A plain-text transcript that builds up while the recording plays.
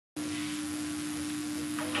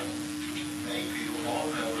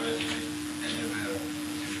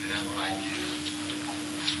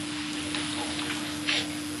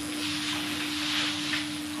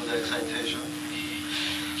excitation.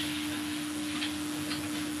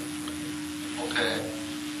 Okay.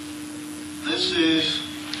 This is,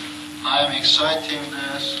 I'm exciting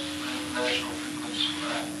this with natural frequency,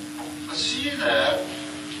 right? But see that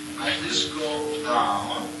when this goes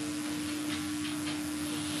down,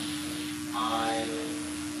 I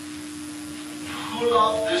pull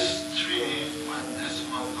up this string when this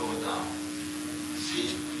one goes down.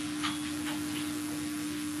 See?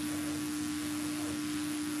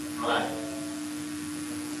 Right?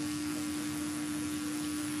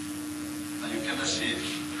 Now you cannot see it.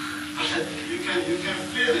 you can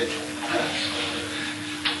feel it.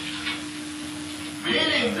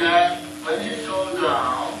 Meaning that when it goes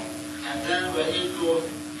down, and then when it goes,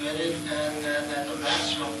 and at the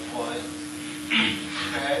maximum point,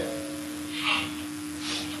 okay,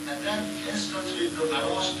 and then instantly the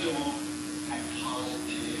velocity will be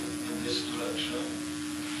positive in this direction,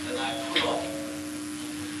 then I pull up,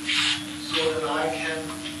 so that I can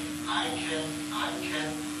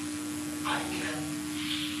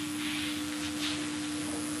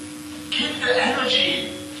give the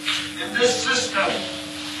energy in this system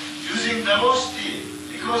using velocity,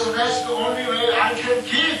 because that's the only way I can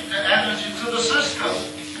give the energy to the system.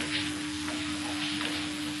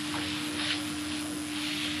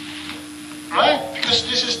 Right? Because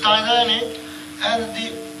this is dynamic, and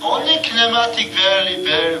the only kinematic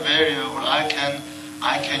variable I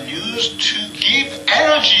can use to give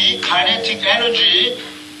energy, kinetic energy,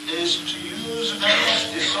 is to use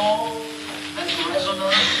velocity. So at the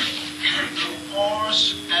resonance, the force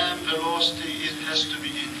and velocity, it has to be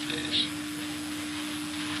in phase.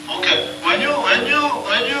 Okay, when you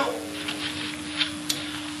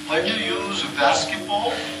use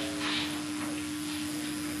basketball,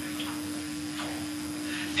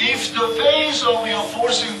 if the phase of your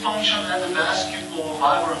forcing function and the basketball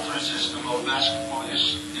vibratory system of basketball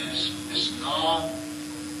is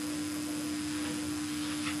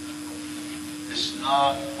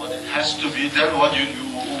not what it has to be, then what's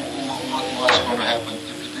going to happen?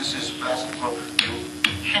 If this is basketball, you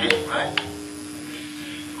hit it, right?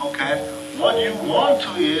 Okay. What you want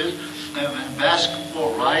to is that when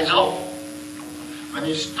basketball rise up, when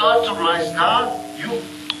you start to rise down, you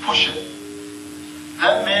push it.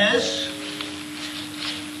 That means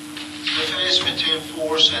the phase between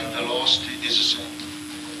force and velocity is the same.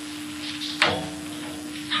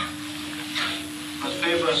 But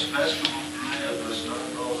famous basketball player does not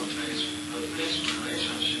know the phase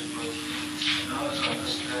relationship, but he does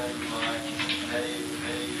understand by many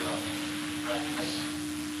practice.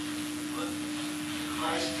 But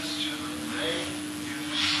KAIST student may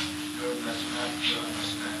use their mathematical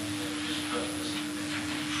understanding and his practice to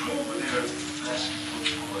improve their basketball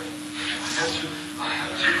scoring. I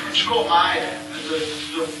have to control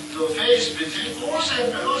the phase between force and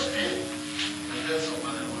velocity, and then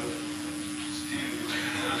somebody will steal it.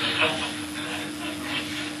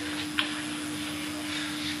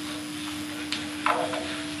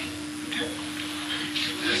 Okay.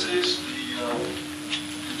 This is the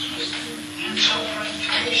interesting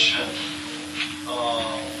interpretation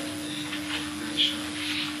of the relation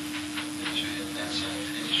between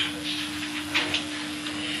excitation.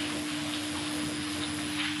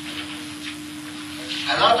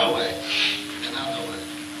 Another way.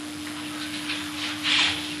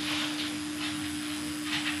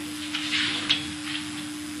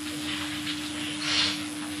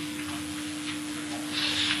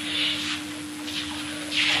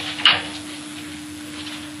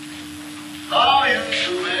 Now you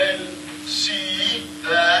will see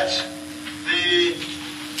that the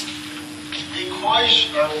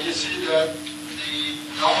equation, you see that the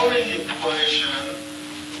doubling equation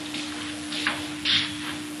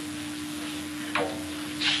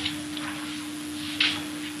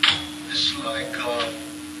is like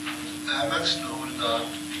mx double dot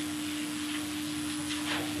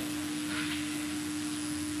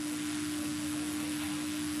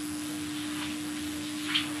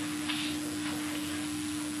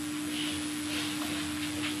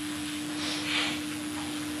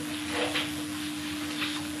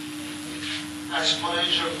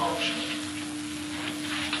exponential function.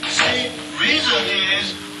 See, reason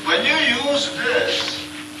is when you use this,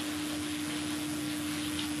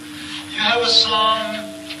 you have some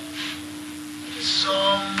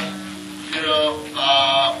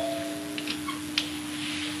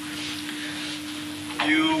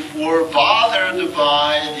you were bothered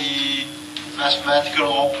by the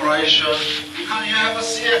mathematical operation because you have a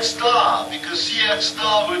Cx star, because Cx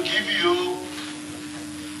star will give you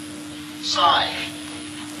sine.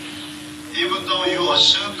 Even though you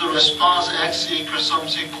assume the response x equals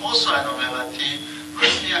something cosine omega t,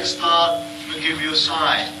 First x dot will give you a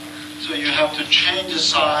sign. So you have to change the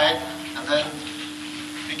sign, and then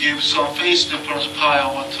you give some phase difference pi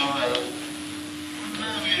over 2, and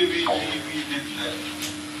we did that.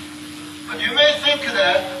 But you may think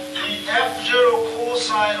that the f0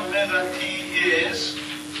 cosine omega t is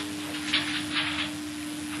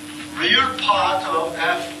real part of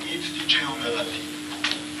f e to the j omega t.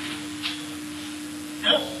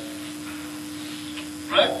 Yeah?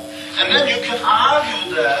 Right? And then you can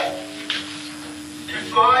argue that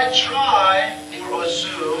if I try or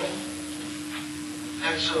assume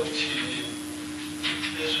x of t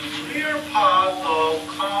is a real part of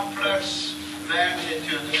complex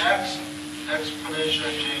magnitude x exponential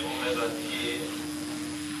j omega t.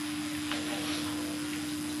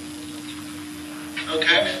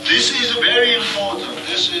 Okay, this is very important.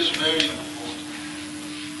 This is very important.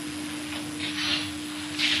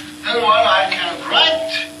 Then what I can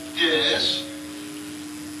write is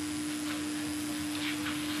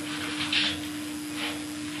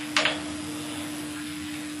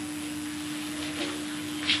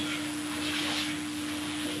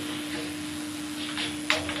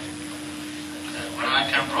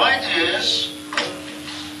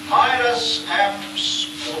minus m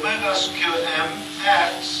omega square m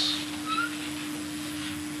x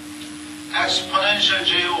exponential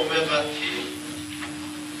j omega t.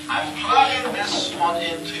 I'm plugging this one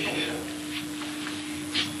into here.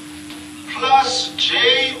 Plus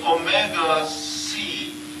j omega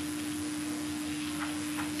c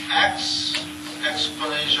x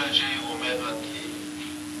exponential j omega t.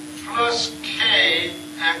 Plus k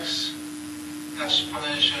x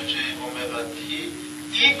exponential j omega t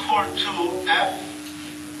equal to f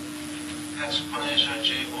exponential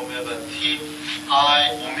j omega t. I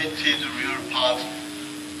omitted the real part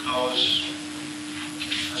because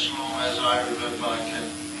as long as I remember I can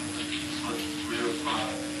put real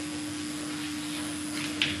part.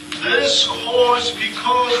 This holds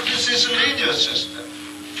because this is a linear system.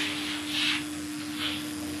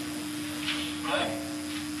 Right?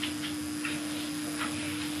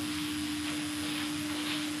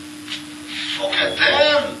 Okay,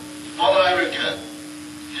 then what I will get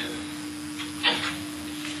here.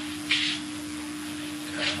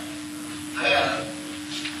 Okay. Then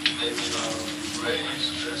maybe I'll erase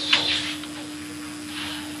this.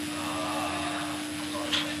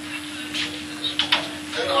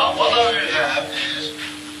 Then what I will have is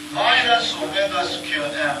minus omega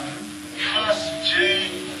square m plus j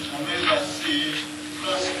omega c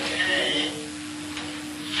plus k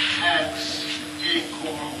x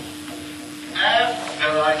equal f,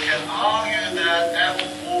 and I can argue that f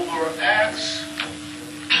over x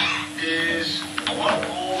is 1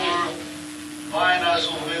 over minus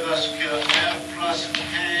omega square m plus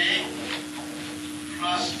k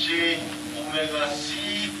plus j omega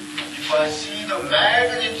c. If I see the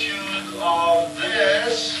magnitude of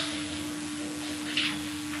this,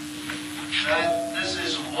 then this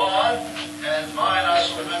is 1 and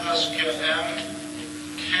minus omega square m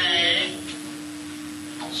k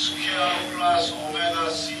square plus omega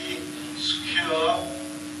c square,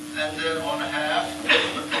 and then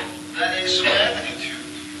 1/2. That is magnitude.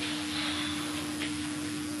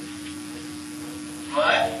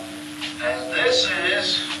 Right? And this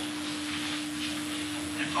is,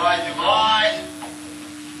 if I divide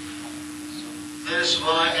this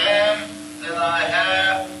by m, then I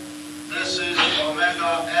have, this is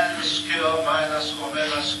omega n square minus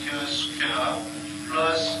omega square square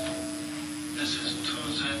plus, this is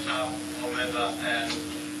 2 zeta omega n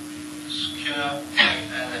square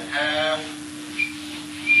and a half.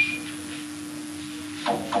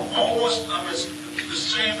 Almost the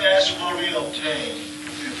same as what we obtained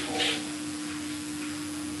before.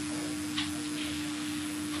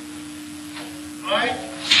 Right?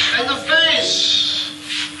 And the base.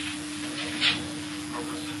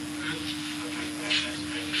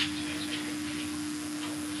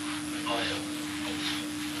 Oh, yeah.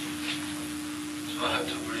 So I have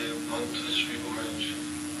to bring 1, 2, 3 orange.